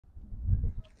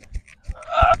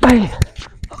Ay.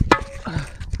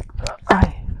 Ay.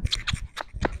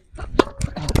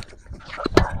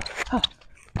 Oh,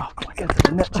 come on, get to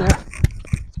the net, Jared.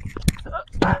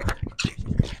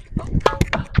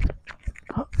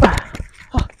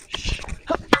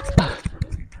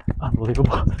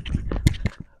 Unbelievable.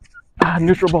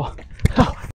 Neutral ball.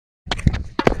 Oh.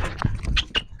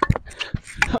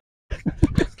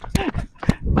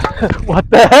 What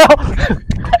the hell?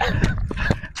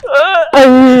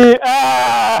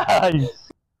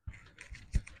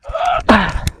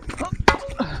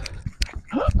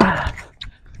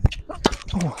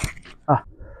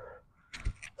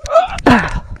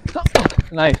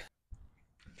 Nice.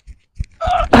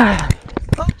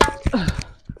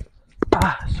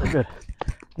 So good.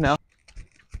 No.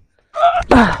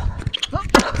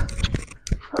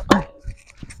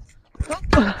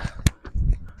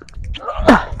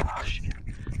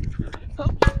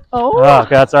 Oh,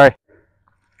 God, sorry.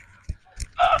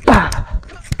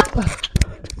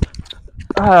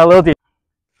 A little deep.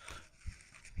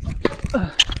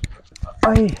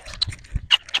 Ay.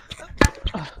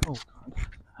 Oh,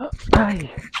 God.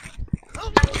 Ay.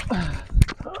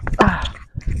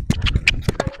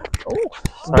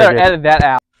 Oh, better edit that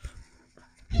out.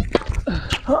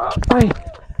 Ay.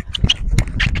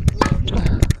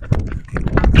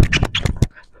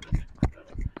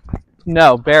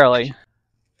 No, barely.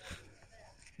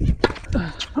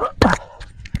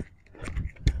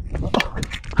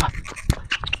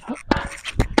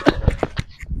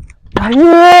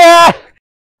 Yeah!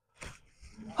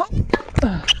 Oh,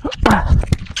 God.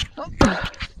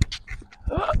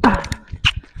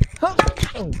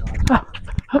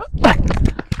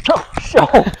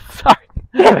 Oh, sorry.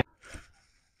 Damn it.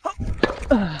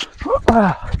 I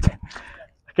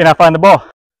cannot find the ball.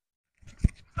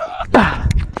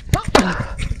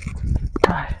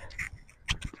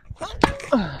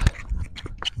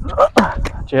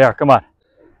 JR, come on.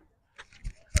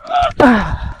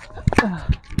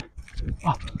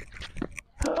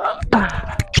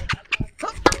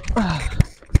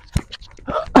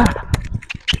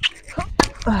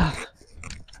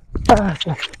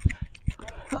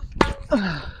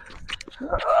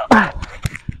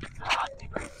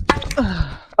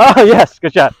 Oh, yes,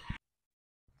 good shot.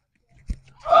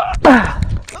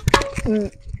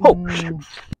 Oh, shoot.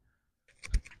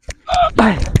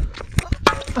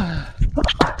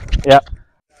 Yeah.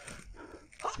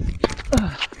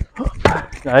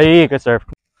 Hey, good serve.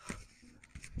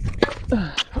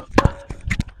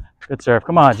 Good serve.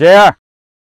 Come on, JR.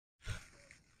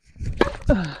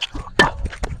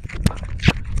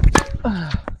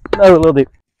 No, a little deep.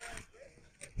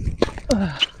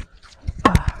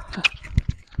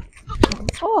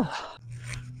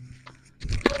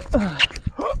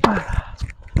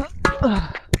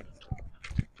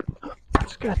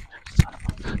 That's good.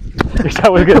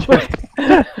 That was good.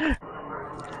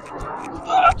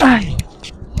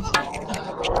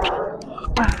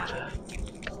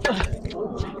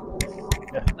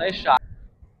 Nice shot.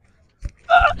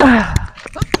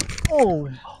 Oh,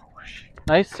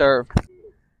 nice serve.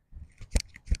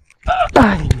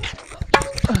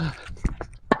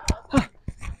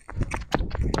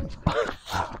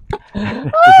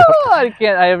 Oh, I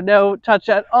can't. I have no touch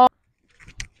at all.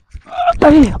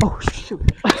 Oh, shoot.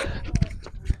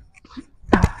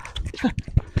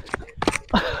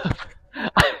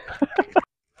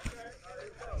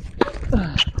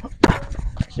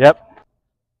 Yep.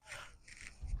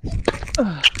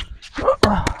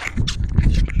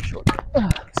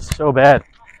 So bad.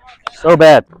 So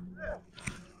bad.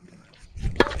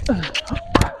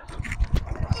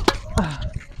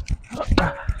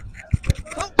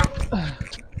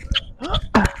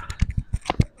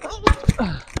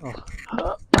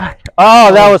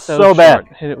 Oh, that was so bad.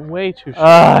 Hit it way too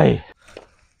short.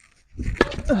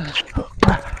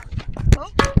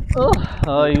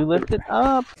 Oh, you lift it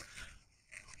up.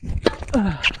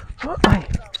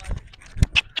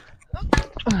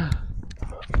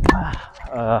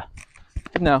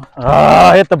 No.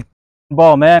 Hit the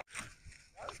ball, man.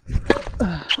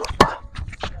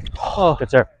 Oh,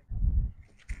 good serve.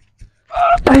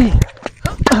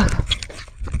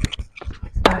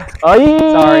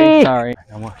 Sorry.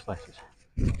 No more slices.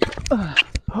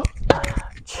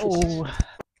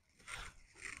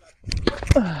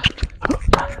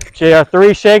 JR,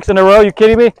 3 shakes in a row. You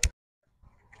kidding me?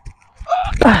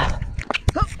 Oh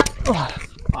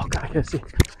God, I can't see.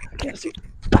 I can't see.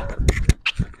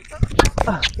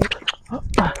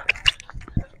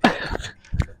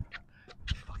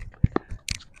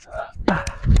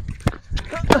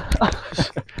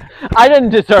 I didn't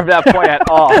deserve that point at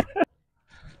all.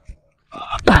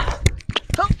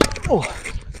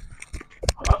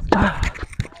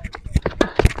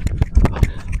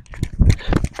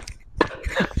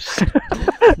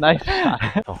 Nice shot.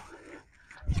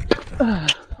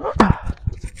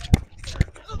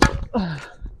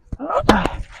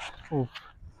 Oof.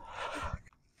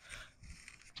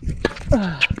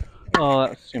 Oh,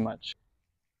 that's too much.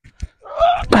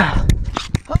 That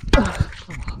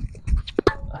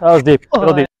was deep.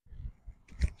 Real deep.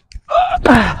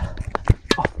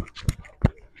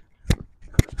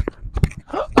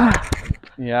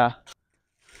 Yeah.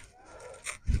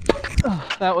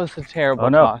 That was a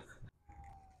terrible no. toss.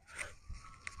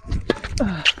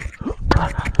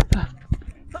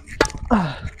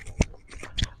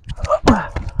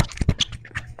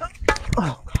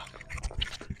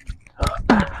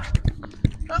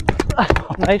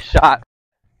 Nice shot.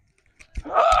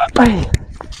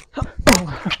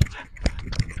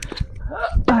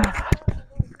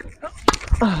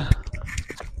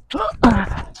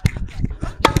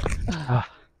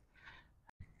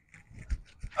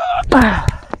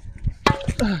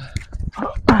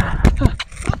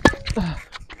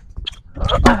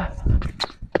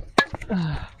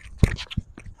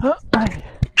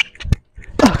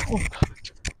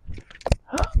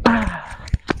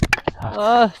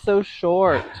 So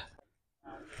short.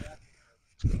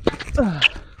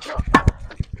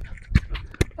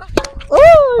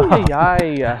 Oh,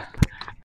 yay.